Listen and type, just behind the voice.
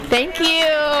Thank you.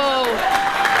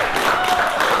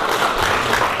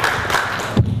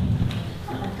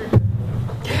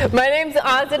 My name's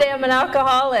Azadeh. I'm an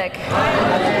alcoholic.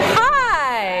 Hi.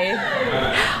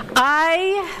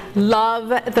 I love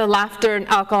the laughter in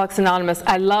Alcoholics Anonymous.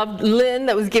 I loved Lynn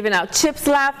that was giving out chips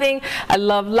laughing. I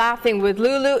love laughing with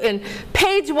Lulu. And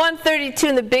page 132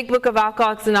 in the Big Book of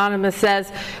Alcoholics Anonymous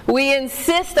says, we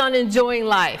insist on enjoying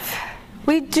life.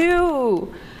 We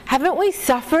do. Haven't we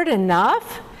suffered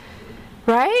enough?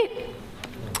 Right?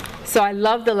 So I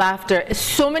love the laughter.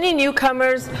 So many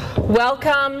newcomers.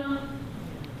 Welcome.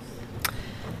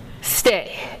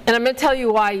 Stay. And I'm going to tell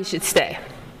you why you should stay.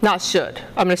 Not should.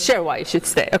 I'm going to share why you should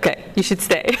stay. Okay, you should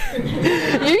stay.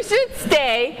 You should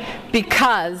stay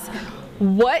because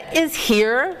what is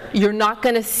here, you're not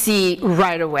going to see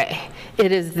right away.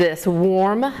 It is this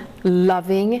warm,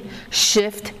 loving,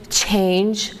 shift,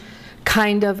 change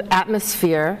kind of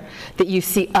atmosphere that you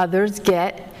see others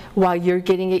get while you're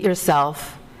getting it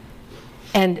yourself.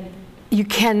 And you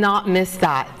cannot miss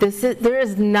that. There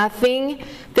is nothing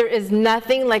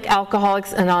like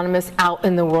Alcoholics Anonymous out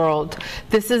in the world.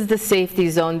 This is the safety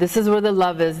zone. This is where the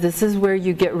love is. This is where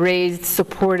you get raised,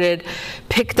 supported,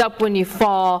 picked up when you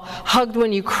fall, hugged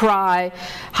when you cry,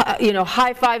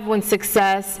 high five when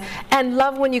success, and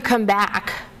love when you come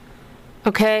back.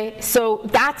 Okay? So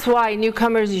that's why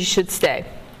newcomers, you should stay.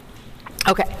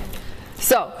 Okay.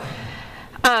 So,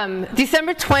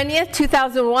 December 20th,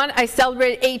 2001, I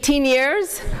celebrated 18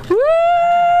 years. Woo!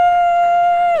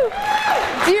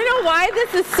 Do you know why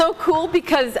this is so cool?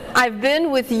 Because I've been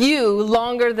with you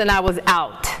longer than I was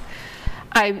out.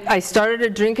 I started to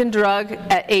drink and drug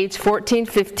at age 14,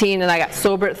 15, and I got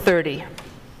sober at 30.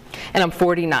 And I'm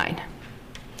 49.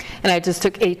 And I just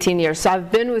took 18 years. So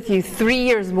I've been with you 3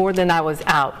 years more than I was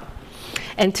out.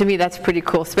 And to me, that's pretty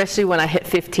cool, especially when I hit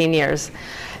 15 years.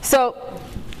 So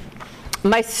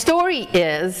my story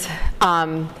is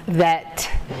that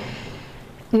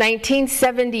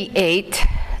 1978,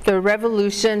 the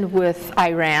revolution with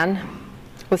Iran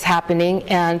was happening,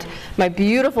 and my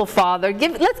beautiful father,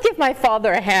 let's give my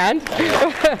father a hand.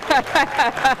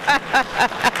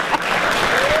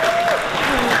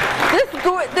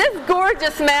 This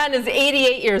gorgeous man is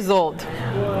 88 years old.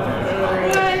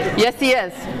 Yes, he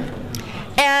is.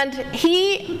 And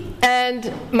he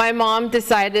and my mom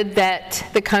decided that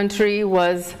the country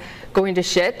was going to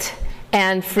shit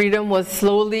and freedom was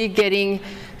slowly getting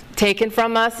taken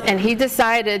from us, and he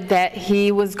decided that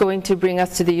he was going to bring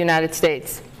us to the United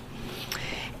States.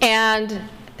 And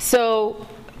so,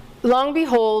 long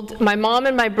behold, my mom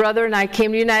and my brother and I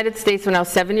came to the United States when I was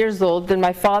 7 years old. Then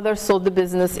my father sold the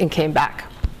business and came back.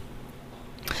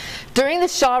 During the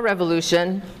Shah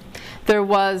Revolution, there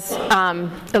was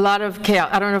a lot of chaos.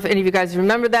 I don't know if any of you guys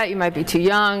remember that. You might be too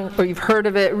young, or you've heard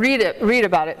of it. Read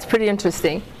about it. It's pretty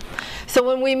interesting. So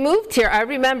when we moved here, I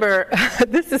remember,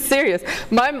 this is serious.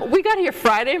 We got here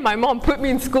Friday. My mom put me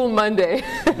in school Monday.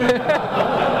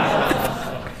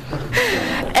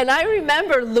 And I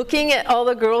remember looking at all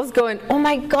the girls going, oh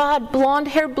my God, blonde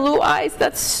hair, blue eyes,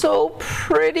 that's so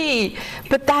pretty.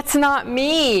 But that's not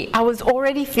me. I was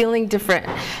already feeling different.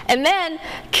 And then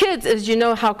kids, as you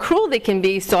know how cruel they can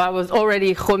be, so I was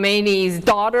already Khomeini's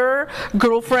daughter,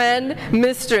 girlfriend,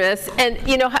 mistress, and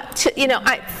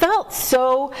I felt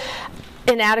so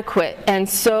inadequate and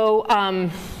so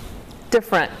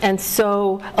different and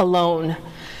so alone.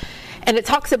 And it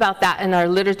talks about that in our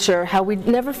literature, how we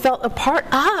never felt a part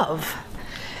of.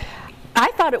 I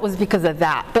thought it was because of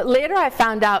that. But later I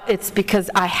found out it's because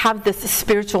I have this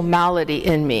spiritual malady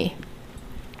in me.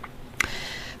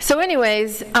 So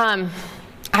anyways,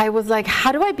 I was like,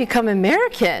 how do I become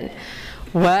American?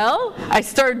 Well, I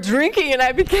started drinking and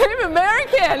I became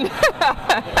American.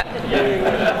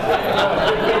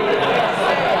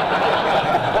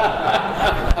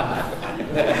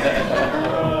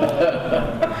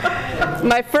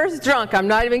 My first drunk, I'm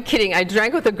not even kidding, I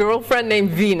drank with a girlfriend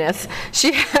named Venus.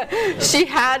 She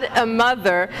had a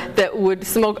mother that would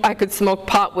smoke, I could smoke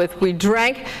pot with. We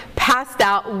drank, passed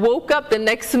out, woke up the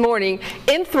next morning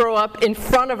in throw up in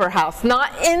front of her house.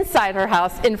 Not inside her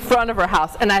house, in front of her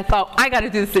house. And I thought, I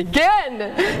gotta do this again.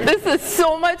 This is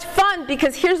so much fun,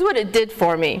 because here's what it did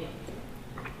for me.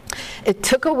 It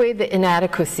took away the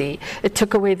inadequacy. It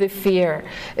took away the fear.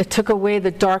 It took away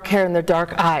the dark hair and the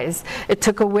dark eyes. It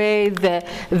took away the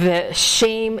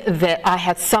shame that I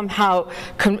had somehow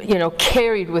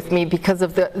carried with me because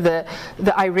of the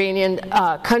Iranian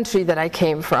country that I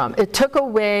came from. It took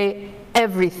away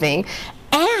everything,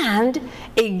 and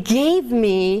it gave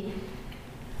me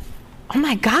oh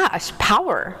my gosh,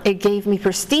 power. It gave me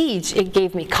prestige. It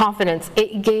gave me confidence.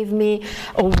 It gave me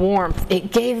a warmth.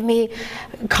 It gave me,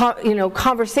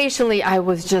 conversationally, I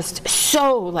was just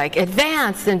so like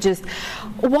advanced and just,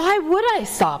 why would I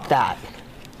stop that?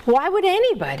 Why would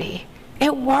anybody?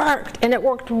 It worked, and it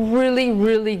worked really,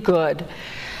 really good.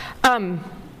 I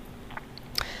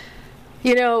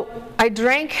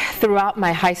drank throughout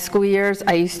my high school years.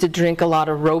 I used to drink a lot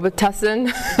of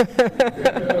Robitussin.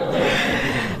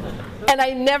 And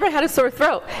I never had a sore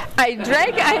throat. I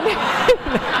drink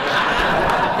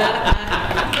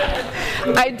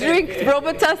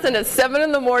Robitussin at 7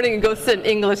 in the morning and go sit in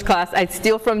English class. I'd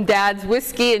steal from Dad's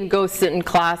whiskey and go sit in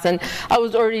class. And I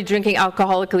was already drinking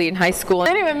alcoholically in high school.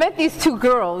 Anyway, I met these two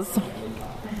girls,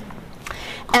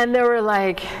 and they were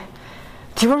like,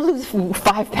 do you want to lose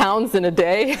 5 pounds in a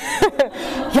day?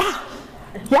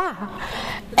 Yeah.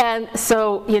 And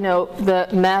so, the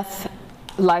meth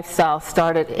lifestyle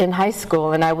started in high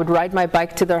school, and I would ride my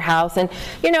bike to their house. And,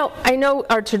 I know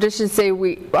our traditions say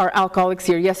we are alcoholics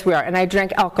here. Yes, we are. And I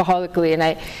drank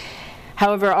alcoholically.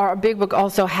 However, our big book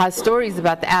also has stories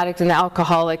about the addict and the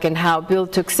alcoholic and how Bill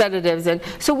took sedatives. And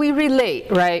so we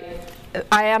relate, right?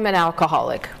 I am an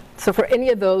alcoholic. So for any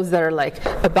of those that are like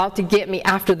about to get me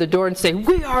after the door and say,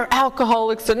 we are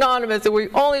Alcoholics Anonymous and we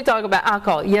only talk about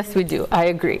alcohol. Yes, we do. I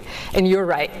agree. And you're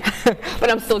right.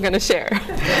 But I'm still going to share.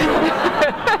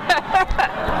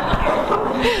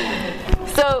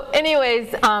 So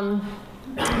anyways, I'm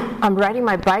riding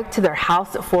my bike to their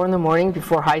house at 4 in the morning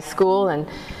before high school and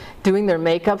doing their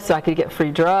makeup so I could get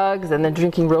free drugs, and then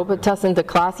drinking Robitussin to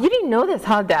class. You didn't know this,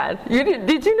 huh, Dad?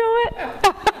 Did you know it?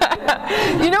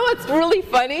 You know what's really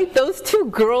funny? Those two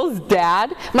girls'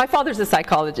 dad, my father's a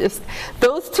psychologist.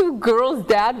 Those two girls'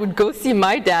 dad would go see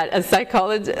my dad as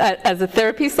a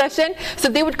therapy session. So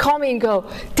they would call me and go,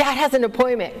 Dad has an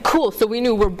appointment. Cool. So we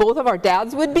knew where both of our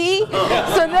dads would be.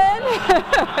 So then,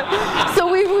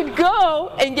 so we would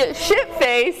go and get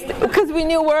shit-faced because we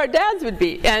knew where our dads would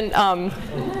be.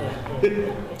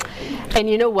 And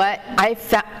you know what? I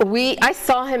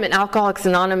saw him in Alcoholics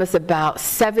Anonymous about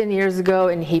 7 years ago,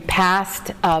 and he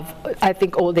passed of, I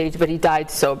think, old age, but he died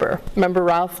sober. Remember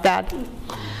Ralph's dad?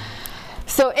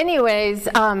 So anyways,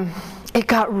 it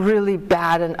got really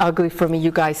bad and ugly for me,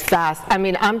 you guys, fast. I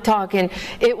mean, I'm talking,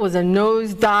 it was a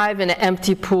nosedive in an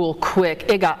empty pool quick.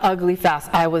 It got ugly fast.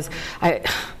 I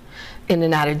in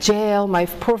and out of jail. My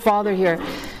poor father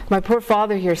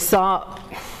here saw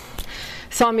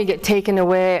me get taken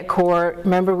away at court.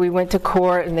 Remember, we went to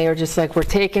court and they were just like, we're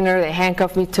taking her. They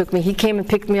handcuffed me, took me. He came and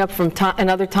picked me up from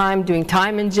another time, doing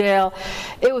time in jail.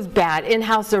 It was bad.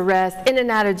 In-house arrest, in and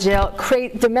out of jail,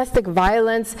 domestic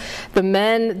violence, the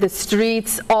men, the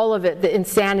streets, all of it, the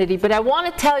insanity. But I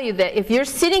want to tell you that if you're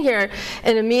sitting here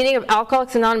in a meeting of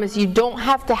Alcoholics Anonymous, you don't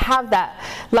have to have that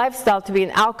lifestyle to be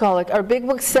an alcoholic. Our big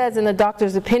book says in the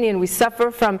doctor's opinion, we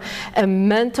suffer from a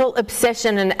mental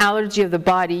obsession and allergy of the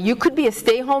body. You could be a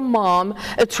stay-home mom,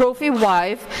 a trophy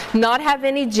wife, not have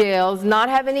any jails, not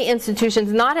have any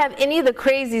institutions, not have any of the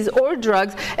crazies or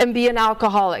drugs, and be an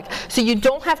alcoholic. So you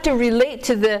don't have to relate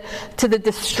to the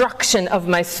destruction of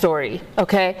my story,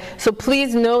 okay? So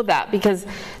please know that, because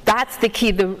that's the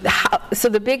key. So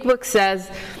the big book says,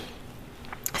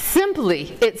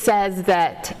 simply, it says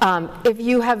that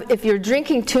if you're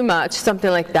drinking too much, something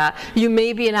like that, you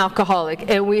may be an alcoholic,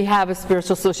 and we have a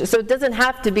spiritual solution. So it doesn't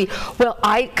have to be,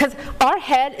 because our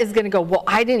head is going to go, well,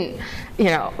 I didn't,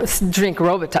 drink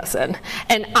Robitussin,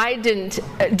 and I didn't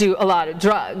do a lot of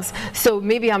drugs, so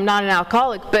maybe I'm not an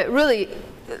alcoholic. But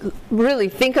really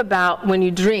think about when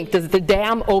you drink, does the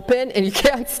dam open and you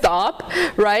can't stop,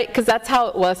 right? Because that's how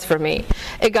it was for me.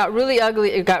 It got really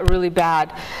ugly, it got really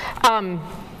bad.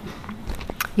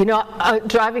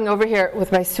 Driving over here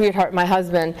with my sweetheart, my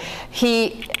husband,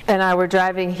 he and I were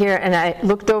driving here, and I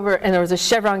looked over and there was a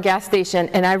Chevron gas station,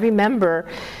 and I remember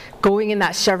going in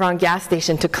that Chevron gas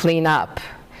station to clean up.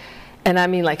 And I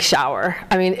mean, like, shower.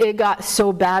 I mean, it got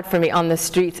so bad for me on the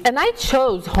streets. And I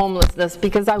chose homelessness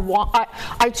because I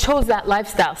chose that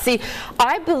lifestyle. See,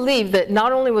 I believe that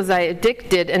not only was I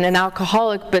addicted and an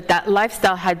alcoholic, but that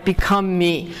lifestyle had become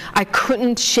me. I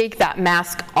couldn't shake that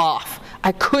mask off.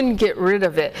 I couldn't get rid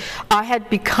of it. I had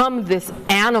become this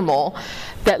animal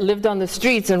that lived on the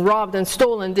streets and robbed and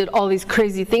stole and did all these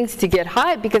crazy things to get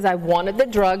high because I wanted the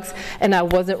drugs and I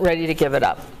wasn't ready to give it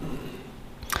up.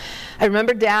 I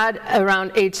remember Dad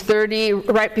around age 30,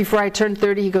 right before I turned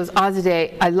 30, he goes,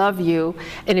 Azadeh, I love you,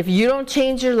 and if you don't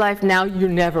change your life now, you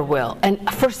never will. And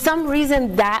for some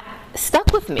reason, that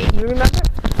stuck with me. You remember?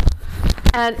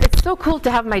 And it's so cool to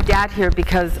have my dad here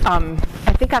because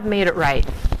I think I've made it right.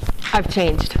 I've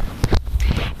changed.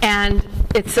 And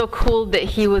it's so cool that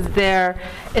he was there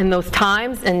in those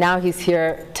times, and now he's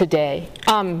here today.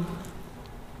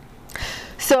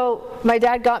 So my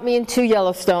dad got me into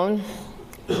Yellowstone.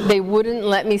 They wouldn't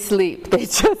let me sleep. They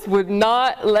just would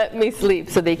not let me sleep.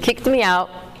 So they kicked me out,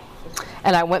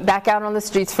 and I went back out on the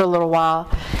streets for a little while.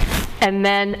 And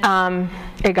then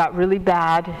it got really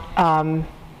bad.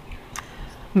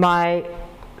 My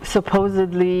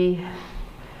supposedly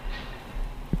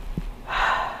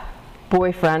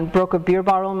boyfriend broke a beer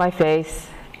bottle in my face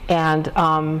and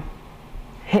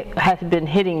had been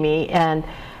hitting me, and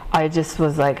I just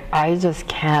was like, I just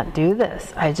can't do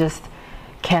this. I just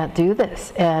can't do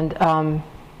this. And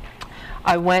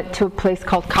I went to a place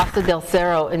called Casa del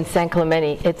Cerro in San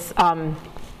Clemente.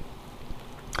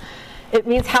 It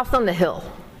means house on the hill.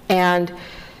 And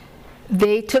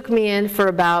they took me in for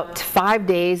about 5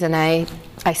 days, and I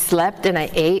slept and I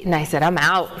ate, and I said, I'm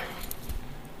out.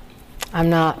 I'm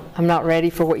not ready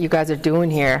for what you guys are doing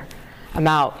here. I'm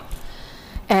out.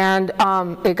 And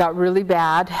it got really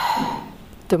bad,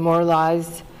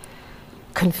 demoralized,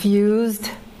 confused,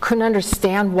 couldn't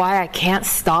understand why I can't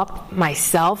stop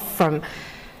myself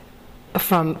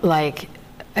from like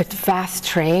a fast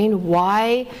train.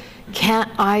 Why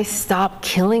can't I stop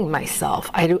killing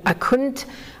myself? I couldn't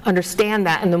understand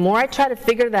that. And the more I tried to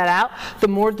figure that out, the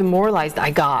more demoralized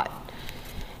I got.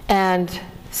 And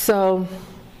so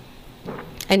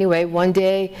anyway, one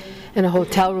day in a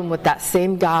hotel room with that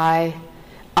same guy,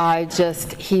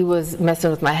 he was messing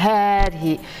with my head,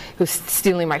 he was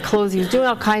stealing my clothes, he was doing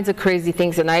all kinds of crazy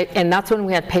things, and that's when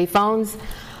we had payphones.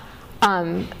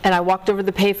 And I walked over to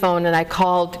the payphone and I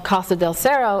called Casa del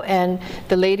Cerro, and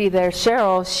the lady there,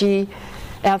 Cheryl, she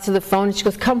answered the phone and she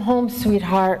goes, "Come home,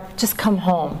 sweetheart, just come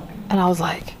home." And I was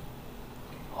like,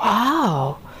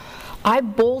 wow. I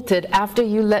bolted after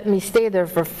you let me stay there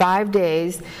for 5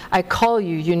 days. I call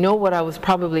you, you know what I was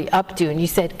probably up to, and you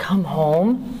said, "Come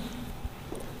home."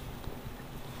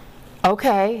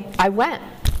 Okay, I went.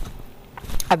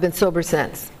 I've been sober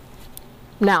since.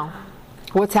 Now,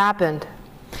 what's happened?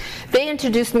 They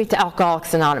introduced me to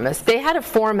Alcoholics Anonymous. They had a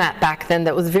format back then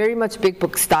that was very much big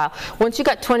book style. Once you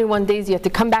got 21 days, you have to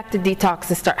come back to detox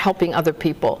and start helping other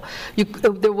people.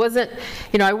 There wasn't,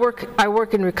 I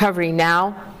work in recovery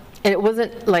now, and it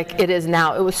wasn't like it is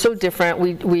now. It was so different.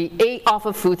 We ate off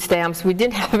of food stamps. We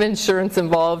didn't have insurance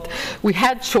involved. We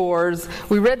had chores.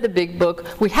 We read the big book.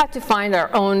 We had to find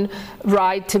our own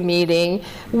ride to meeting,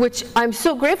 which I'm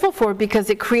so grateful for because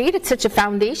it created such a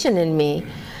foundation in me.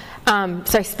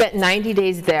 So I spent 90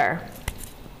 days there.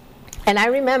 And I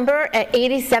remember at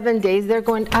 87 days there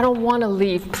going, I don't want to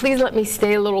leave. Please let me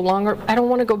stay a little longer. I don't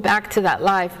want to go back to that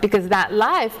life, because that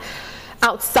life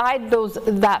outside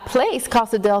that place,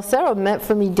 Casa del Cerro, meant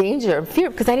for me danger and fear,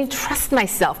 because I didn't trust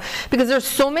myself. Because there's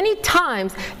so many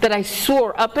times that I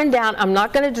swore up and down, I'm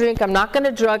not going to drink, I'm not going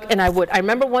to drug, and I would. I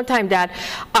remember one time, Dad,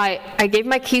 I gave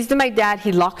my keys to my dad,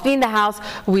 he locked me in the house,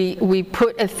 we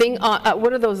put a thing on,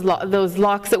 what are those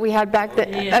locks that we had back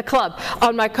then? Yeah. A club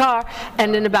on my car,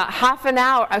 and in about half an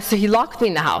hour, so he locked me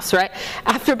in the house, right?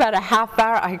 After about a half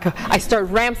hour, I started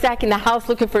ransacking the house,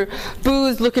 looking for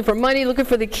booze, looking for money, looking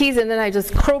for the keys, and then I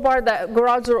just crowbarred that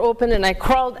garage door open, and I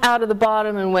crawled out of the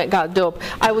bottom and got dope.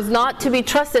 I was not to be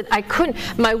trusted. I couldn't.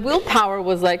 My willpower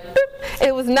was like, boop.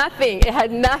 It was nothing. It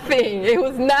had nothing. It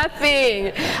was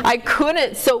nothing. I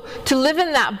couldn't. So to live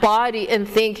in that body and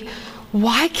think,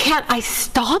 why can't I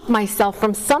stop myself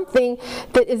from something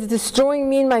that is destroying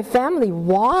me and my family?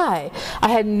 Why? I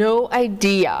had no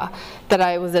idea that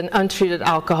I was an untreated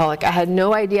alcoholic. I had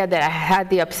no idea that I had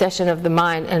the obsession of the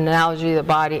mind and an allergy of the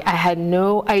body. I had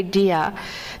no idea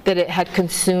that it had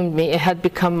consumed me. It had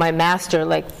become my master,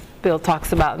 like Bill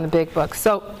talks about in the big book.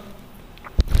 So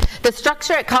the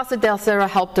structure at Casa del Cerro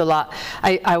helped a lot.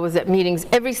 I was at meetings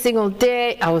every single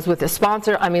day. I was with a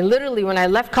sponsor. I mean, literally, when I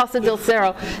left Casa del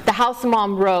Cerro, the house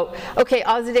mom wrote, okay,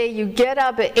 Azadeh, you get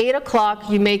up at 8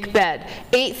 o'clock, you make bed.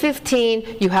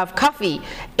 8:15, you have coffee.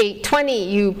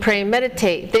 8:20, you pray and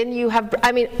meditate. Then you have,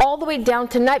 all the way down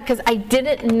to night, because I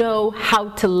didn't know how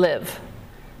to live.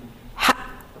 I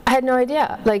had no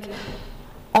idea.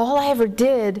 All I ever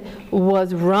did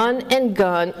was run and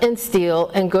gun and steal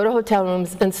and go to hotel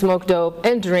rooms and smoke dope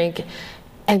and drink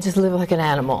and just live like an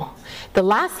animal. The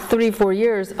last 3-4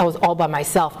 years, I was all by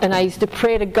myself, and I used to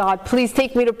pray to God, please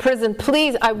take me to prison,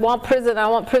 please, I want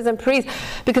prison, please,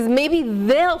 because maybe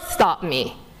they'll stop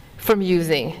me from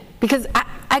using, because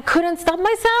I couldn't stop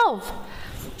myself.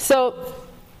 So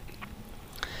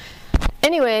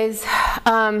anyways,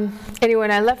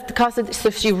 when I left the Casa, so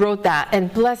she wrote that,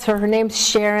 and bless her, her name's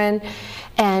Sharon,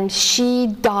 and she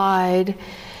died.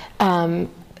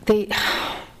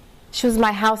 She was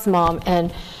my house mom,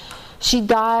 and She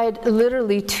died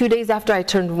literally 2 days after I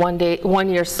turned 1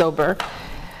 year sober.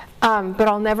 But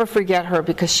I'll never forget her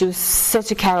because she was such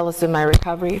a catalyst in my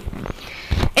recovery.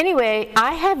 Anyway,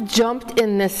 I have jumped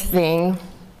in this thing.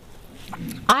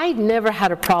 I never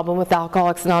had a problem with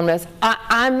Alcoholics Anonymous.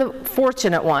 I'm the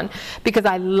fortunate one because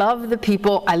I love the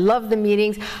people, I love the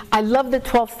meetings, I love the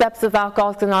 12 steps of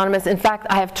Alcoholics Anonymous. In fact,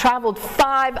 I have traveled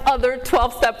 5 other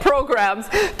 12-step programs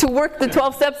to work the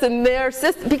 12 steps in their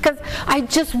system because I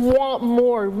just want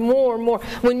more.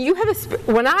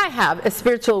 When I have a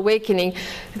spiritual awakening,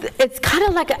 it's kind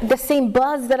of like the same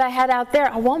buzz that I had out there.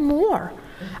 I want more.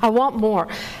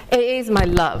 AA is my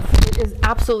love. It is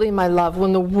absolutely my love.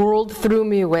 When the world threw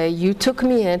me away, you took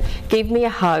me in, gave me a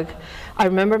hug. I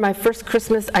remember my first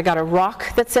Christmas, I got a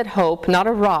rock that said hope, not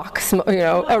a rock,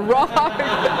 a rock.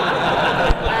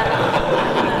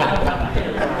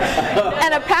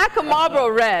 And a pack of Marlboro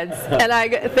Reds. And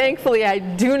thankfully, I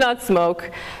do not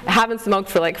smoke. I haven't smoked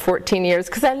for like 14 years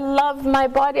because I love my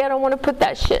body. I don't want to put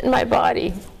that shit in my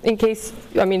body.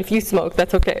 If you smoke,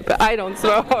 that's okay, but I don't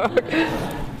smoke.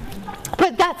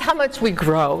 But that's how much we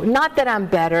grow. Not that I'm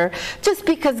better, just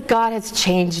because God has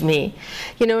changed me.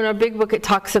 In our big book, it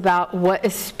talks about what a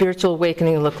spiritual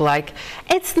awakening look like.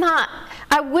 It's not,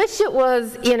 I wish it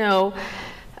was,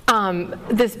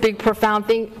 this big profound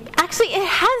thing. Actually, it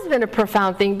has been a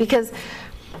profound thing because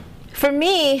for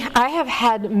me, I have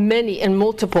had many and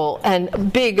multiple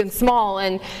and big and small,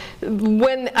 and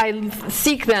when I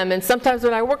seek them and sometimes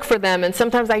when I work for them and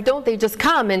sometimes I don't, they just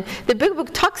come. And the big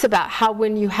book talks about how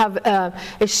when you have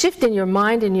a shift in your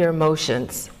mind and your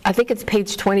emotions, I think it's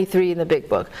page 23 in the big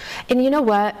book. And you know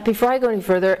what? Before I go any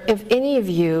further, if any of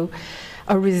you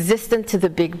are resistant to the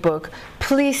big book,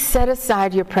 please set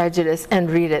aside your prejudice and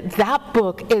read it. That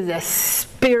book is a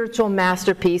spiritual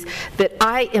masterpiece that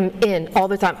I am in all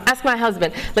the time. Ask my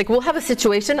husband. We'll have a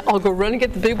situation, I'll go run and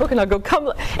get the big book and I'll go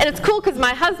come. And it's cool because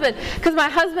my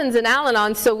husband's in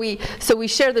Al-Anon, so we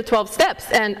share the 12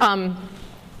 steps. And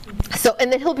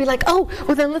and then he'll be like, oh,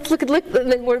 well then let's look at,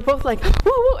 and then we're both like,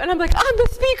 whoa, whoa, and I'm like, I'm the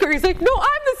speaker. He's like, no,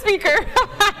 I'm the speaker.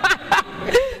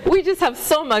 We just have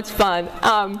so much fun.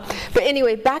 But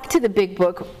anyway, back to the big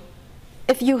book.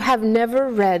 If you have never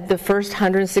read the first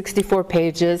 164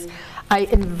 pages, I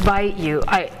invite you,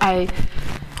 I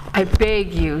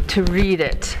beg you to read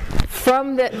it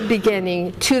from the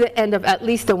beginning to the end of at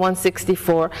least the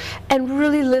 164 and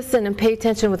really listen and pay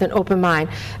attention with an open mind.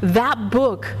 That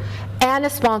book and a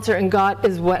sponsor and God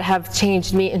is what have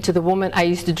changed me into the woman I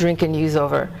used to drink and use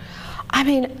over.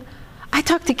 I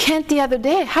talked to Kent the other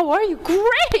day. How are you?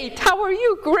 Great. How are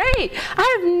you? Great.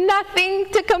 I have nothing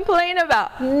to complain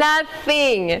about.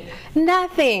 Nothing.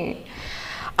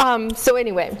 So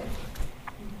anyway,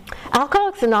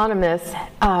 Alcoholics Anonymous,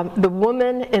 the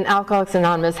women in Alcoholics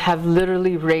Anonymous have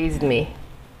literally raised me.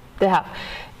 They have.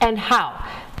 And how?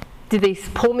 Did they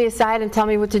pull me aside and tell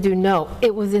me what to do? No.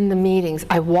 It was in the meetings.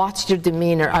 I watched your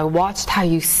demeanor. I watched how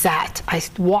you sat. I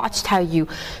watched how you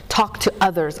talked to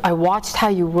others. I watched how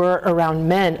you were around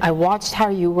men. I watched how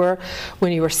you were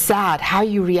when you were sad, how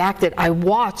you reacted. I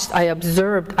watched, I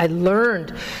observed, I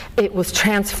learned. It was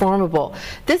transformable.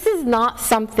 This is not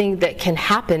something that can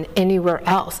happen anywhere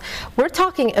else. We're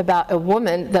talking about a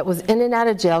woman that was in and out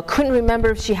of jail, couldn't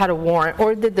remember if she had a warrant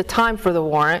or did the time for the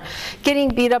warrant, getting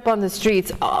beat up on the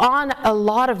streets, on a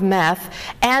lot of meth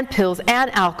and pills and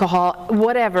alcohol,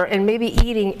 whatever, and maybe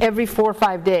eating every 4 or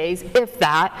 5 days, if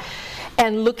that,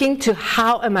 and looking to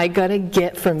how am I going to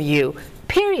get from you,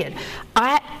 period.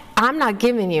 I'm not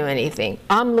giving you anything.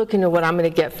 I'm looking at what I'm going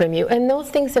to get from you. And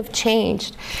those things have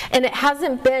changed. And it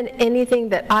hasn't been anything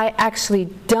that I actually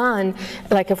done,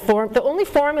 like the only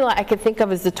formula I could think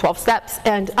of is the 12 steps.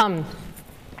 And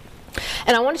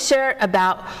I want to share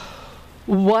about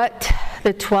what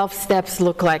the 12 steps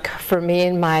look like for me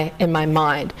in my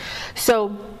mind.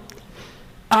 So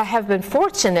I have been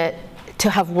fortunate to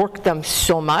have worked them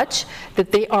so much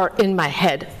that they are in my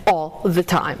head all the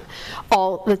time.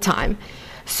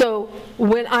 So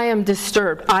when I am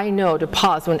disturbed, I know to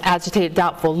pause. When agitated,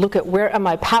 doubtful, look at where am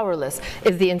I powerless?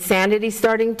 Is the insanity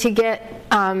starting to get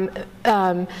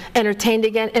entertained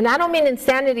again? And I don't mean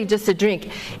insanity just to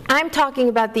drink. I'm talking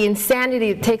about the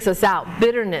insanity that takes us out.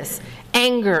 Bitterness,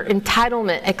 anger,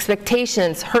 entitlement,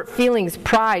 expectations, hurt feelings,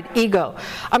 pride, ego.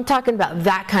 I'm talking about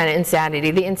that kind of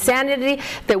insanity. The insanity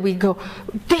that we go,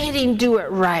 they didn't do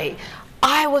it right.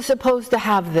 I was supposed to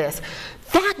have this.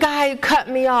 That guy cut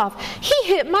me off. He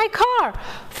hit my car.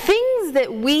 Things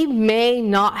that we may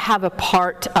not have a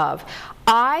part of.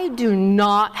 I do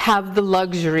not have the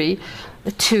luxury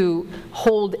to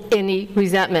hold any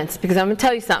resentments because I'm going to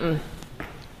tell you something.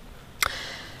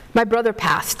 My brother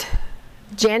passed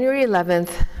January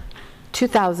 11th,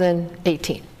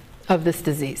 2018 of this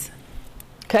disease.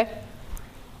 Okay?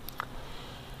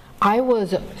 I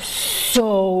was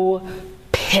so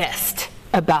pissed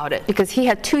about it because he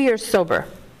had 2 years sober.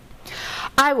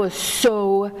 I was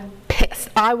so pissed.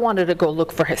 I wanted to go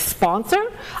look for his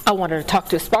sponsor. I wanted to talk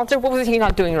to his sponsor. What was he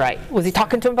not doing right? Was he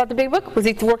talking to him about the big book? Was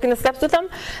he working the steps with him?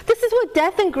 This is what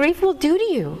death and grief will do to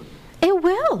you. It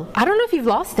will. I don't know if you've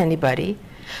lost anybody.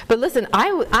 But listen, I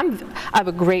have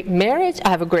a great marriage, I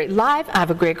have a great life, I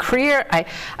have a great career,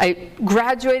 I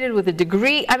graduated with a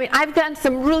degree. I mean, I've done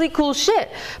some really cool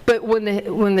shit. But when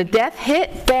the death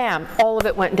hit, bam, all of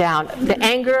it went down. The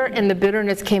anger and the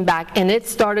bitterness came back, and it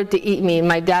started to eat me, and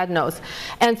my dad knows.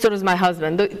 And so does my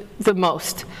husband, the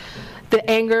most. The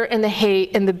anger and the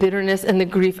hate and the bitterness and the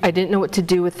grief, I didn't know what to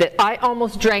do with it. I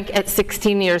almost drank at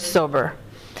 16 years sober.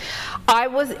 I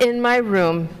was in my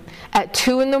room at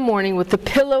 2 in the morning with the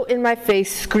pillow in my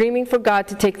face, screaming for God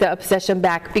to take the obsession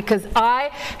back because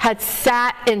I had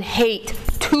sat in hate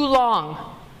too long.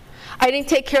 I didn't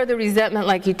take care of the resentment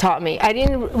like he taught me. I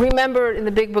didn't remember in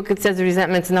the big book it says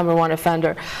resentment's #1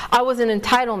 offender. I was in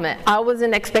entitlement. I was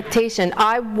in expectation.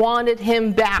 I wanted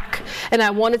him back, and I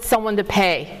wanted someone to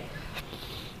pay.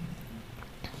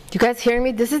 You guys hearing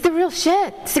me? This is the real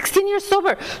shit. 16 years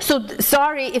sober. So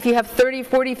sorry if you have 30,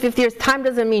 40, 50 years. Time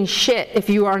doesn't mean shit if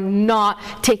you are not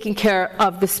taking care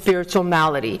of the spiritual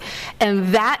malady. And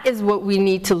that is what we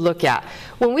need to look at.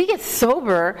 When we get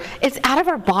sober, it's out of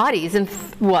our bodies in,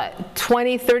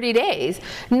 20, 30 days.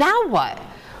 Now what?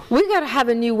 We got to have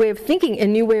a new way of thinking, a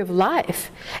new way of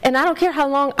life. And I don't care how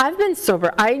long I've been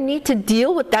sober. I need to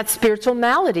deal with that spiritual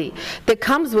malady that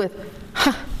comes with,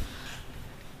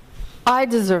 I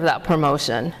deserve that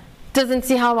promotion. Doesn't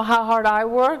see how hard I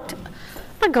worked? I'm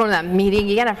not going to that meeting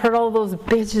again. I've heard all those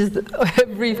bitches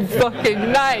every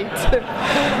fucking night.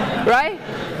 Right?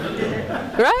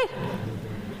 Right?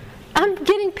 I'm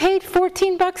getting paid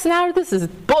 $14 an hour. This is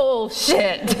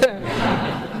bullshit.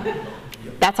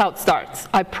 That's how it starts.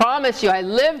 I promise you, I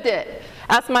lived it.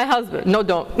 Ask my husband. No,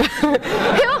 don't.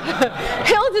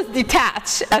 he'll just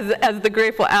detach as the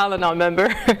Grateful Al-Anon member.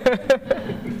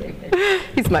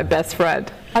 He's my best friend.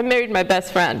 I married my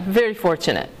best friend. Very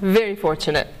fortunate. Very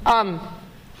fortunate.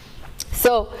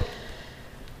 So,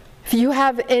 if you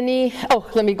have any... Oh,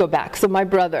 let me go back. So my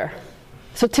brother.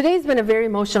 So today's been a very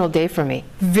emotional day for me.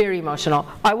 Very emotional.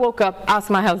 I woke up, ask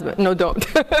my husband. No, don't.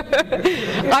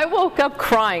 I woke up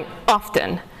crying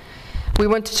often. We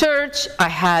went to church. I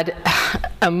had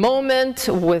a moment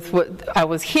with what I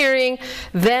was hearing.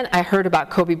 Then I heard about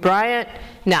Kobe Bryant.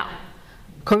 Now,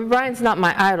 Kobe Bryant's not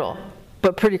my idol,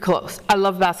 but pretty close. I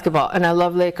love basketball, and I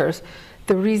love Lakers.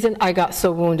 The reason I got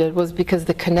so wounded was because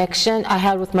the connection I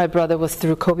had with my brother was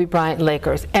through Kobe Bryant,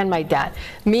 Lakers, and my dad.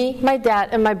 Me, my dad,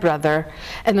 and my brother,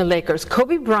 and the Lakers.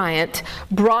 Kobe Bryant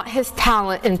brought his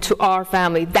talent into our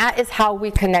family. That is how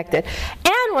we connected.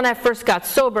 And when I first got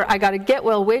sober, I got a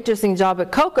get-well waitressing job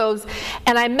at Coco's,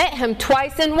 and I met him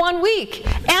twice in 1 week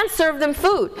and served him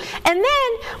food. And then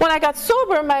when I got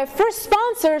sober, my first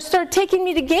sponsor started taking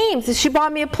me to games, and she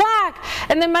bought me a plaque.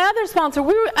 And then my other sponsor,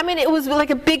 it was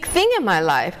like a big thing in my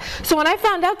life. So when I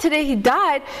found out today he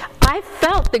died, I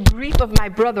felt the grief of my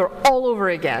brother all over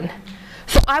again.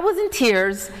 So I was in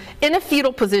tears, in a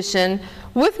fetal position,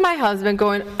 with my husband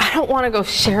going, I don't want to go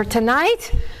share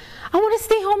tonight. I want to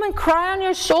stay home and cry on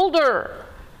your shoulder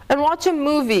and watch a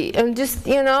movie and just,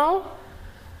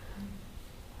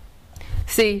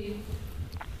 See,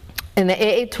 in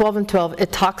the AA 12 and 12,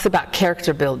 it talks about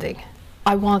character building.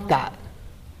 I want that.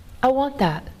 I want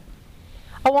that.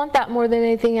 I want that more than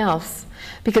anything else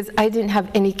because I didn't have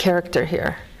any character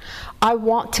here. I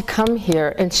want to come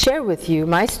here and share with you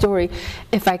my story.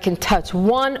 If I can touch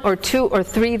 1 or 2 or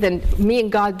 3, then me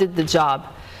and God did the job.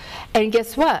 And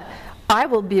guess what? I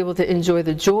will be able to enjoy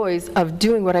the joys of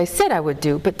doing what I said I would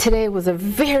do. But today was a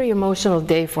very emotional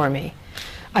day for me.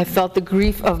 I felt the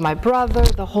grief of my brother,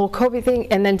 the whole Kobe thing,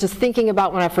 and then just thinking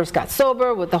about when I first got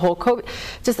sober with the whole Kobe.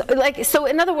 So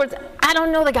in other words, I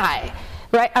don't know the guy.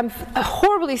 Right? I'm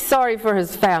horribly sorry for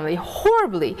his family,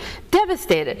 horribly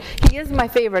devastated. He is my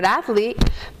favorite athlete,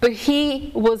 but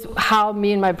he was how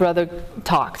me and my brother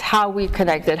talked, how we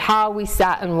connected, how we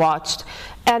sat and watched,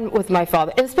 and with my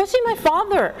father, and especially my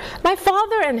father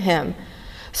and him.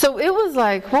 So it was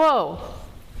like, whoa.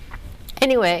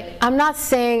 Anyway, I'm not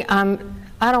saying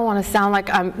I don't want to sound like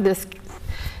I'm this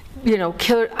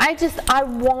killer. I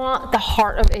want the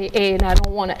heart of AA, and I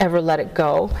don't want to ever let it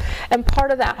go. And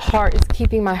part of that heart is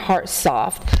keeping my heart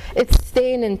soft. It's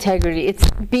staying in integrity. It's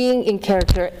being in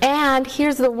character. And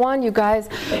here's the one, you guys,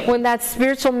 when that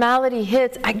spiritual malady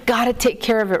hits, I got to take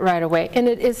care of it right away. And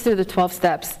it is through the 12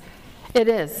 steps. It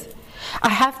is. I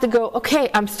have to go, okay,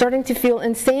 I'm starting to feel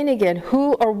insane again.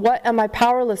 Who or what am I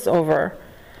powerless over?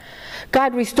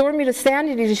 God, restore me to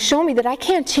sanity to show me that I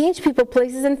can't change people,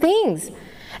 places, and things.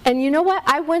 And you know what?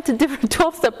 I went to different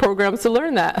 12-step programs to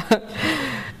learn that.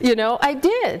 You know, I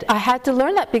did. I had to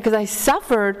learn that because I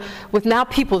suffered with now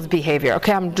people's behavior.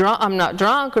 Okay, I'm not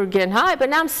drunk or getting high, but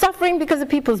now I'm suffering because of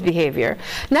people's behavior.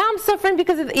 Now I'm suffering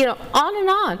because of, you know, on and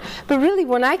on. But really,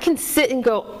 when I can sit and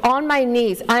go on my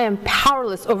knees, I am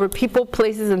powerless over people,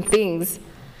 places, and things.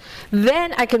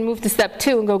 Then I can move to step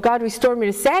 2 and go, God, restore me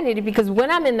to sanity, because when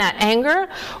I'm in that anger,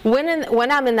 when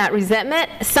I'm in that resentment,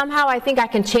 somehow I think I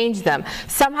can change them.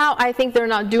 Somehow I think they're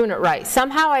not doing it right.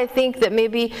 Somehow I think that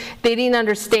maybe they didn't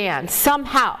understand.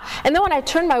 Somehow. And then when I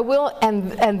turn my will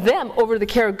and them over to the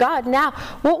care of God, now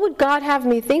what would God have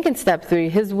me think in step 3?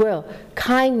 His will.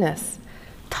 Kindness,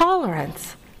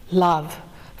 tolerance, love,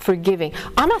 forgiving.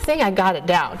 I'm not saying I got it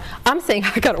down. I'm saying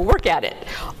I got to work at it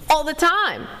all the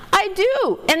time. I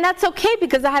do, and that's okay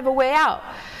because I have a way out.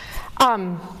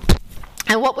 And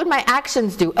what would my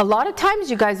actions do? A lot of times,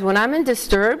 you guys, when I'm in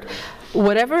disturbed,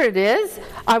 whatever it is,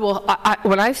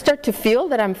 when I start to feel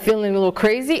that I'm feeling a little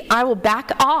crazy, I will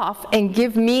back off and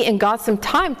give me and God some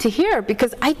time to hear,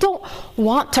 because I don't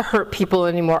want to hurt people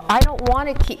anymore. I don't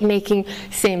want to keep making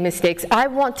same mistakes. I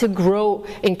want to grow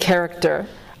in character.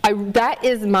 That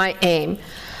is my aim.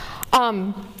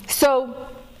 So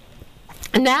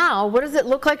now, what does it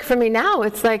look like for me now?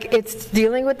 It's like it's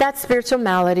dealing with that spiritual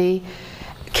malady,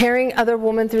 carrying other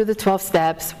women through the 12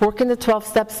 steps, working the 12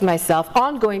 steps myself,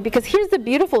 ongoing. Because here's the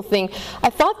beautiful thing. I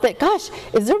thought that, gosh,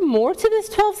 is there more to this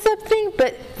 12-step thing?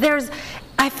 But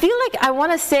I feel like I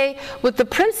want to say with the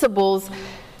principles,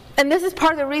 and this is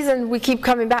part of the reason we keep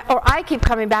coming back, or I keep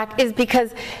coming back, is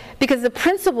because the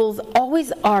principles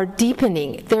always are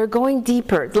deepening. They're going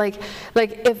deeper. Like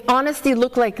if honesty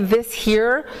looked like this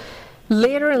here,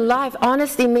 later in life,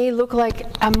 honesty may look like,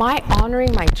 am I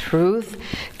honoring my truth?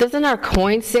 Doesn't our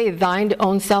coin say, thine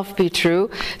own self be true?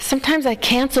 Sometimes I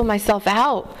cancel myself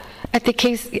out at the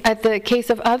case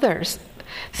of others.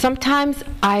 Sometimes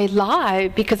I lie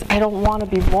because I don't want to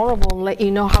be vulnerable and let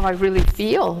you know how I really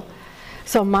feel.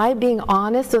 So am I being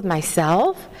honest with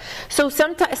myself? So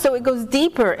it goes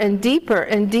deeper and deeper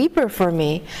and deeper for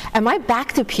me. Am I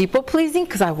back to people pleasing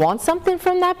because I want something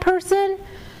from that person?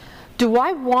 Do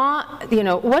I want,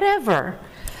 whatever.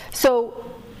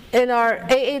 So in our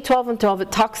AA 12 and 12,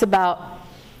 it talks about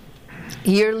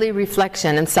yearly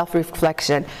reflection and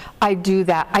self-reflection. I do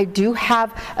that. I do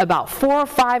have about 4 or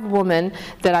 5 women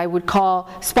that I would call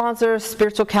sponsor,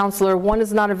 spiritual counselor. One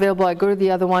is not available. I go to the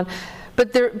other one.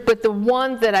 But the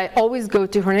one that I always go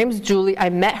to, her name's Julie. I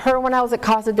met her when I was at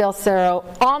Casa del Cerro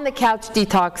on the couch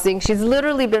detoxing. She's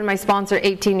literally been my sponsor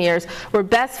 18 years. We're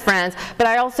best friends. But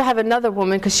I also have another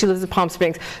woman because she lives in Palm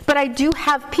Springs. But I do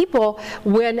have people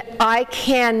when I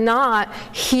cannot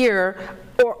hear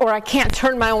or I can't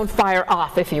turn my own fire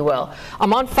off, if you will.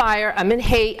 I'm on fire, I'm in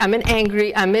hate, I'm in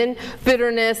angry, I'm in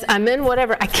bitterness, I'm in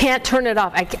whatever. I can't turn it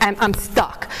off. I'm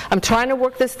stuck. I'm trying to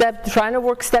work this step, trying to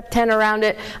work step 10 around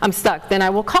it. I'm stuck. Then I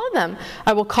will call them.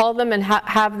 I will call them and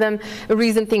have them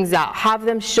reason things out, have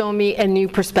them show me a new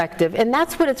perspective. And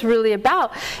that's what it's really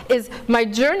about, is my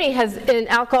journey in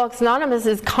Alcoholics Anonymous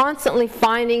is constantly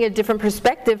finding a different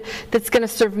perspective that's going to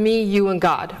serve me, you, and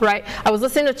God, right? I was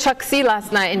listening to Chuck C.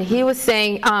 last night, and he was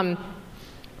saying,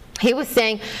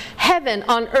 heaven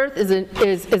on earth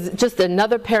is just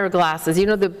another pair of glasses. You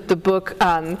know the book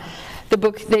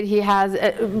that he has,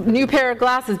 a new pair of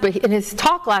glasses. But in his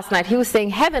talk last night, he was saying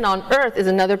heaven on earth is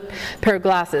another pair of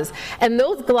glasses. And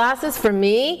those glasses for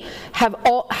me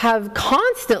have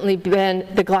constantly been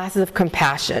the glasses of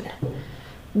compassion.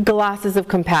 Glasses of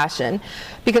compassion,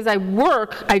 because I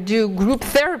do group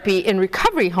therapy in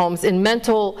recovery homes in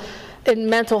mental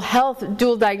health,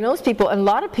 dual diagnosed people, and a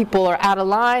lot of people are out of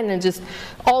line and just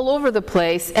all over the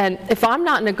place. And if I'm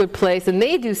not in a good place and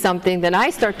they do something, then I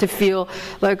start to feel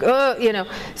like,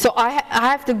 So I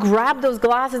have to grab those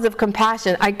glasses of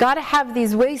compassion. I got to have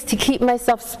these ways to keep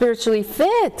myself spiritually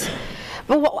fit.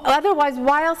 But otherwise,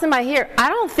 why else am I here? I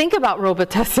don't think about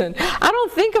Robitussin. I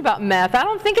don't think about meth. I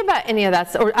don't think about any of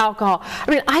that, or alcohol. I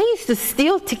mean, I used to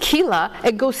steal tequila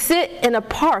and go sit in a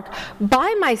park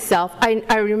by myself.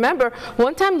 I remember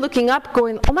one time looking up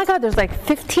going, oh my God, there's like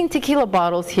 15 tequila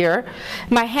bottles here.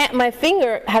 My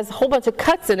finger has a whole bunch of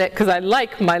cuts in it because I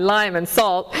like my lime and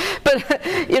salt. But,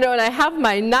 and I have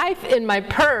my knife in my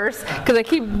purse because I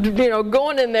keep,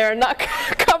 going in there and not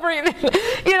covering it.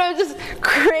 Just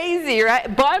crazy, right?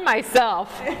 By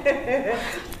myself,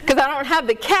 because I don't have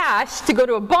the cash to go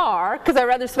to a bar, because I'd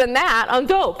rather spend that on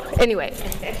dope. Anyway,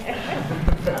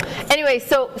 anyway,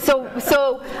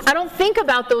 so I don't think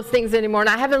about those things anymore, and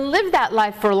I haven't lived that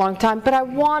life for a long time, but I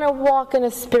want to walk in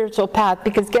a spiritual path,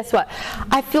 because guess what?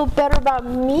 I feel better about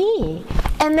me.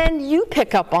 And then you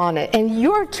pick up on it, and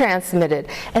you're transmitted,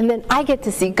 and then I get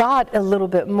to see God a little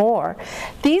bit more.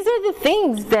 These are the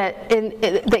things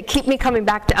that keep me coming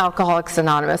back to Alcoholics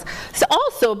Anonymous. So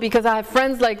also because I have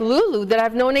friends like Lulu that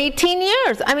I've known 18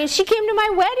 years. I mean, she came to my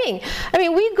wedding. I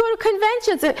mean, we go to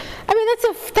conventions. I mean,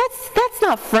 that's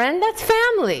not friend, that's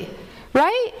family,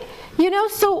 right? You know,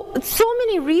 so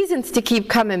many reasons to keep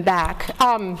coming back.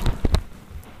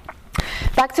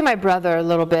 Back to my brother a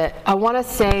little bit. I want to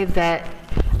say that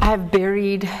I have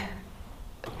buried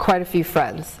quite a few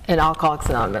friends in Alcoholics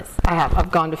Anonymous. I have.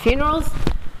 I've gone to funerals.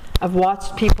 I've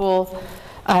watched people.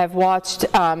 I have watched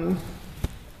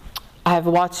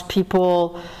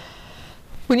people.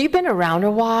 When you've been around a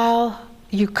while,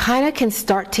 you kind of can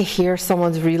start to hear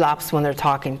someone's relapse when they're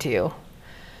talking to you.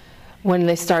 When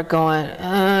they start going,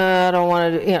 I don't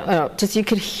want to, just you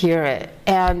could hear it.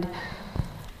 And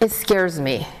it scares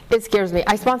me. It scares me.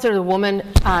 I sponsored a woman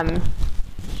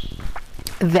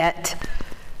that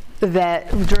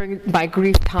during my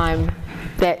grief time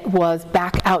that was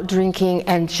back out drinking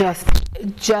and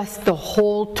just the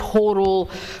whole total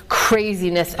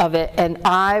craziness of it. And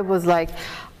I was like,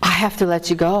 I have to let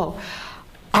you go.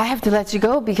 I have to let you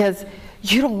go because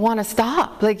you don't want to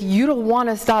stop. Like, you don't want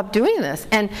to stop doing this.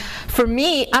 And for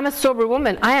me, I'm a sober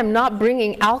woman. I am not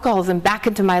bringing alcoholism back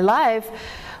into my life.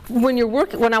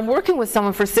 When I'm working with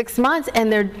someone for 6 months and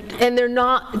they're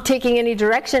not taking any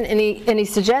direction, any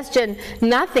suggestion,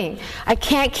 nothing. I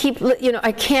can't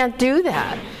I can't do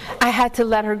that. I had to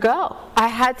let her go.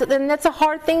 And that's a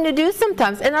hard thing to do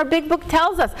sometimes. And our big book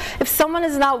tells us, if someone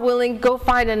is not willing, go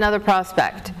find another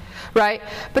prospect, right?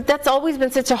 But that's always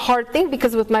been such a hard thing,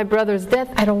 because with my brother's death,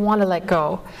 I don't want to let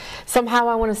go. Somehow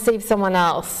I want to save someone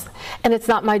else. And it's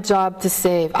not my job to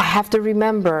save. I have to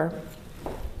remember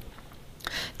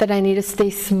that I need to stay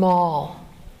small.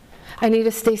 I need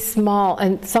to stay small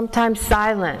and sometimes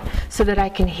silent so that I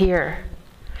can hear.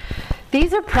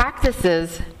 These are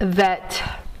practices that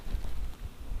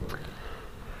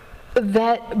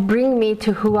bring me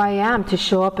to who I am, to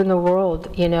show up in the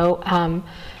world.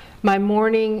 My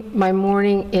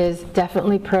morning is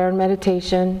definitely prayer and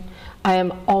meditation. I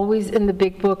am always in the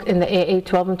big book, in the AA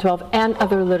 12 and 12 and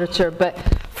other literature, but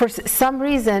for some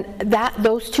reason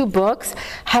those two books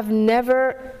have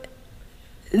never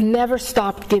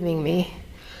stopped giving me.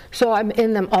 So I'm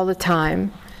in them all the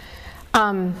time.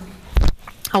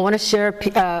 I want to share,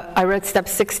 I read step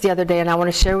 6 the other day, and I want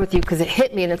to share with you because it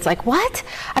hit me, and it's like, what?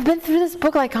 I've been through this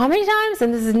book like how many times,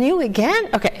 and this is new again?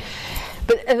 Okay.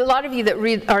 But a lot of you that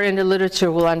are into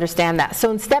literature will understand that. So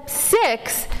in step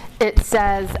 6, it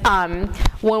says,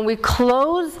 when we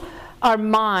close our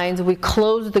minds, we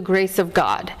close the grace of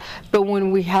God. But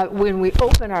when we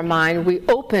open our mind, we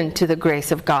open to the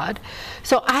grace of God.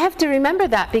 So I have to remember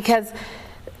that, because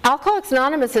Alcoholics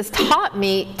Anonymous has taught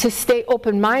me to stay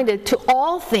open-minded to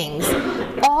all things.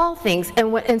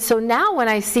 And so now when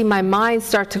I see my mind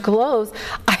start to close,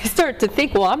 I start to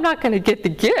think, well, I'm not going to get the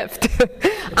gift.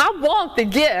 I want the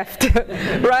gift,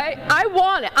 right? I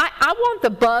want it. I want the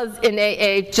buzz in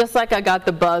AA just like I got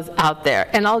the buzz out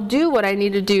there. And I'll do what I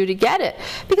need to do to get it,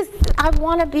 because I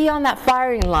want to be on that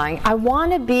firing line. I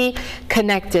want to be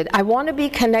connected. I want to be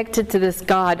connected to this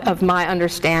God of my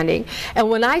understanding. And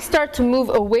when I start to move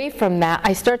away from that,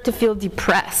 I start to feel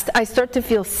depressed. I start to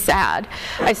feel sad.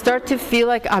 I start to feel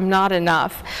like I'm not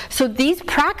enough. So these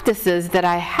practices that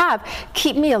I have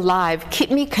keep me alive, keep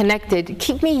me connected,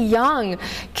 keep me young,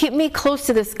 keep me close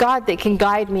to this God that can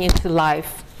guide me into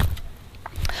life.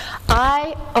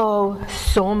 I owe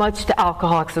so much to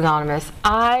Alcoholics Anonymous.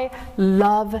 I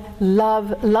love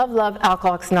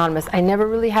Alcoholics Anonymous. I never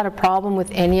really had a problem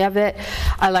with any of it.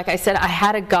 Like I said, I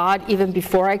had a God even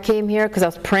before I came here, because I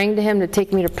was praying to Him to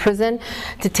take me to prison,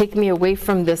 to take me away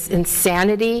from this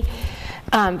insanity.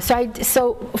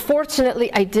 So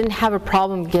fortunately, I didn't have a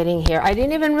problem getting here. I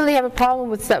didn't even really have a problem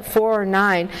with step 4 or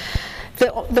 9.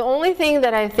 The only thing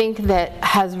that I think that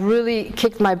has really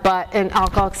kicked my butt in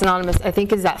Alcoholics Anonymous, I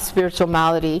think, is that spiritual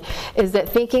malady, is that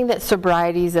thinking that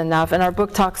sobriety is enough, and our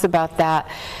book talks about that.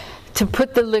 To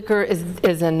put the liquor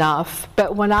is enough.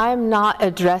 But when I'm not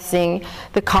addressing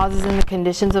the causes and the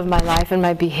conditions of my life and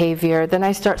my behavior, then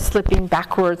I start slipping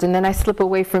backwards, and then I slip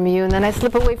away from you, and then I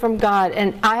slip away from God.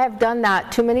 And I have done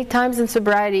that too many times in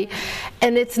sobriety,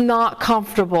 and it's not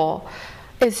comfortable.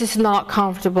 It's just not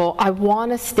comfortable. I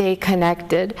want to stay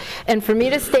connected. And for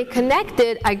me to stay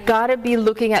connected, I got to be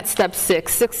looking at step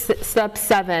 6, step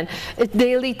 7,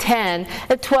 daily 10,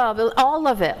 at 12, all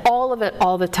of it,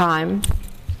 all the time.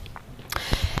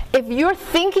 if you're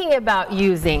thinking about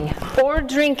using or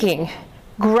drinking,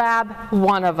 grab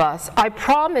one of us. I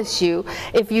promise you,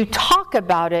 if you talk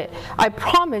about it, I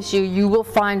promise you, you will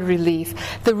find relief.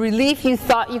 The relief you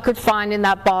thought you could find in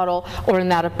that bottle or in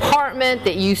that apartment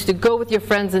that you used to go with your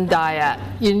friends and die at.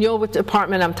 You know which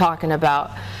apartment I'm talking about.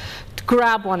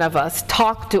 Grab one of us,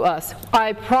 talk to us.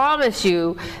 I promise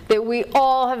you that we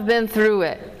all have been through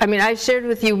it. I mean, I shared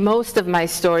with you most of my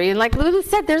story, and like Lulu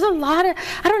said, there's a lot of,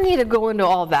 I don't need to go into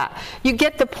all that. You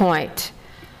get the point.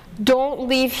 Don't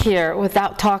leave here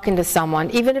without talking to someone,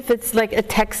 even if it's like a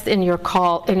text in your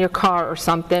car or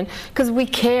something, because we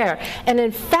care. And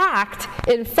in fact,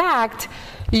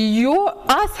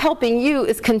 us helping you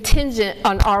is contingent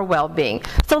on our well-being.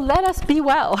 So let us be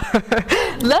well.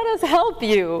 Let us help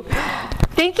you.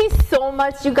 Thank you so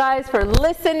much, you guys, for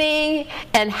listening,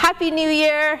 and Happy New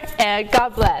Year, and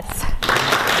God bless.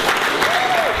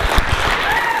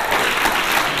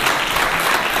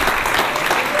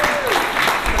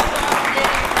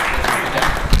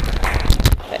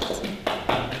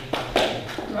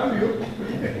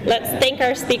 Let's thank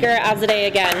our speaker of the day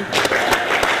again.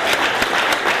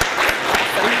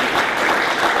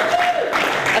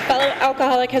 A fellow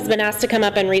alcoholic has been asked to come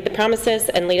up and read the promises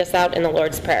and lead us out in the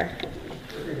Lord's Prayer.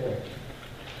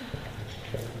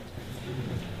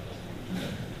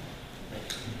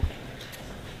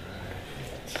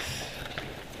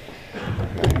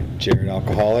 Jared,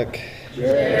 alcoholic.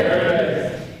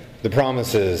 Jared. The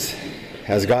promises.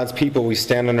 As God's people, we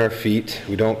stand on our feet.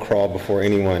 We don't crawl before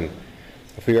anyone.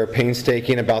 If we are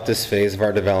painstaking about this phase of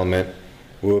our development,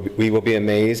 we will be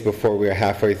amazed before we are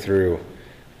halfway through.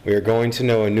 We are going to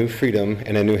know a new freedom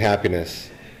and a new happiness.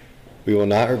 We will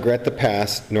not regret the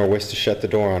past, nor wish to shut the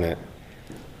door on it.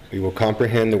 We will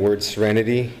comprehend the word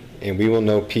serenity, and we will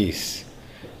know peace.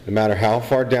 No matter how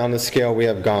far down the scale we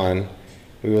have gone,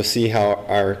 we will see how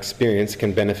our experience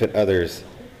can benefit others.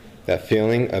 That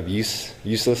feeling of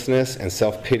uselessness and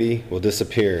self-pity will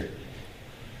disappear.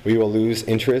 We will lose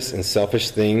interest in selfish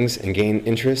things and gain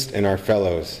interest in our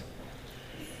fellows.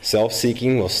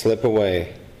 Self-seeking will slip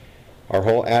away. Our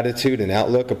whole attitude and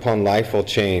outlook upon life will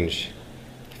change.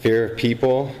 Fear of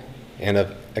people and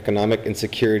of economic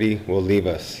insecurity will leave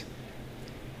us.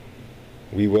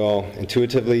 We will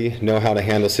intuitively know how to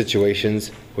handle situations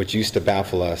which used to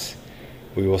baffle us.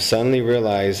 We will suddenly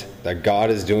realize that God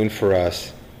is doing for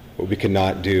us what we could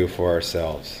not do for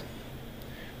ourselves.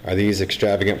 Are these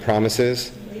extravagant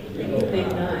promises?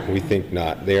 We think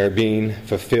not. They are being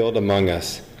fulfilled among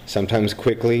us, sometimes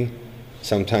quickly,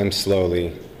 sometimes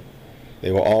slowly.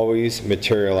 They will always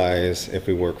materialize if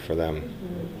we work for them.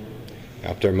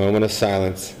 After a moment of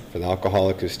silence for the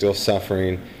alcoholic who's still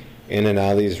suffering in and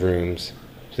out of these rooms,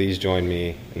 please join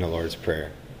me in the Lord's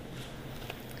Prayer.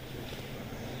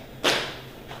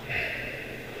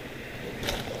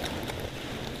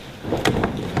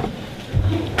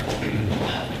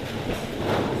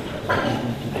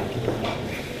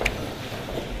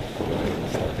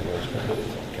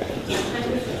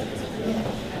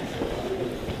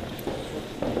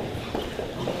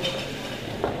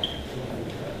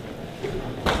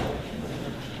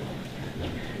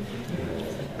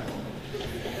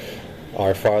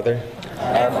 Our Father,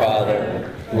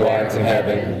 who art in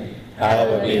heaven,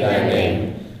 hallowed be thy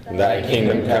name. Thy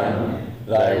kingdom come,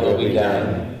 thy will be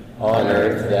done, on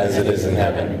earth as it is in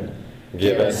heaven.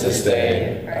 Give us this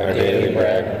day our daily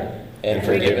bread, and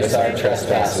forgive us our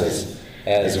trespasses,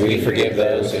 as we forgive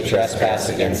those who trespass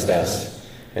against us.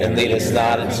 And lead us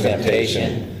not into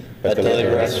temptation, but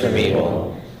deliver us from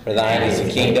evil. For thine is the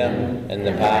kingdom, and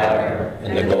the power,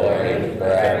 and the glory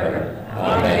forever.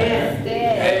 Amen.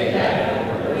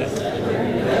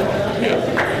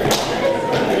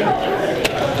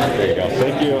 There you go.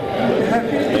 Thank you.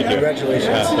 Thank you.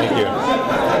 Congratulations. Thank you.